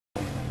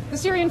The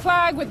Syrian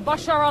flag with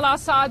Bashar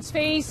al-Assad's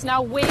face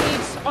now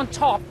waves on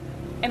top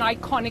an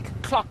iconic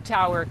clock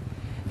tower.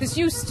 This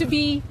used to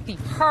be the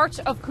heart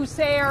of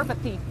Qusair,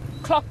 but the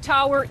clock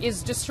tower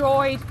is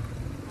destroyed,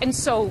 and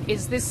so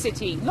is this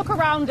city. Look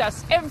around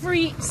us.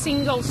 Every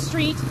single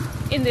street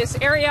in this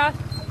area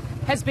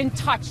has been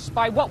touched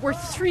by what were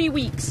 3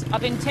 weeks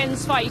of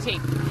intense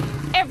fighting.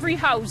 Every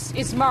house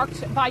is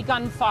marked by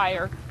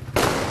gunfire.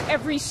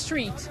 Every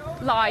street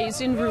lies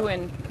in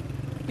ruin.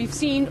 We've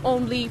seen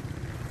only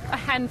a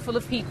handful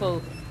of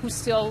people who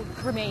still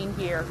remain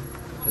here.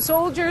 The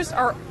soldiers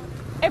are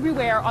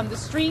everywhere on the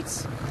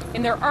streets,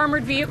 in their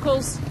armoured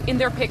vehicles, in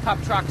their pickup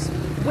trucks,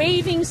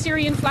 waving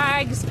Syrian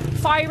flags,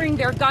 firing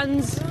their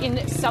guns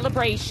in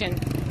celebration.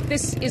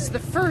 This is the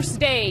first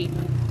day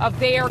of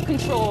their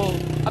control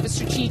of a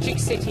strategic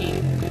city.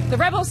 The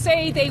rebels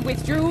say they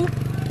withdrew.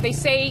 They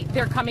say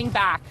they're coming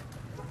back.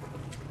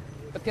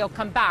 But they'll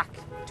come back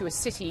to a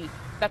city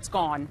that's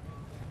gone.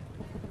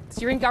 The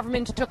Syrian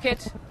government took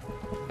it,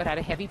 but at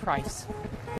a heavy price.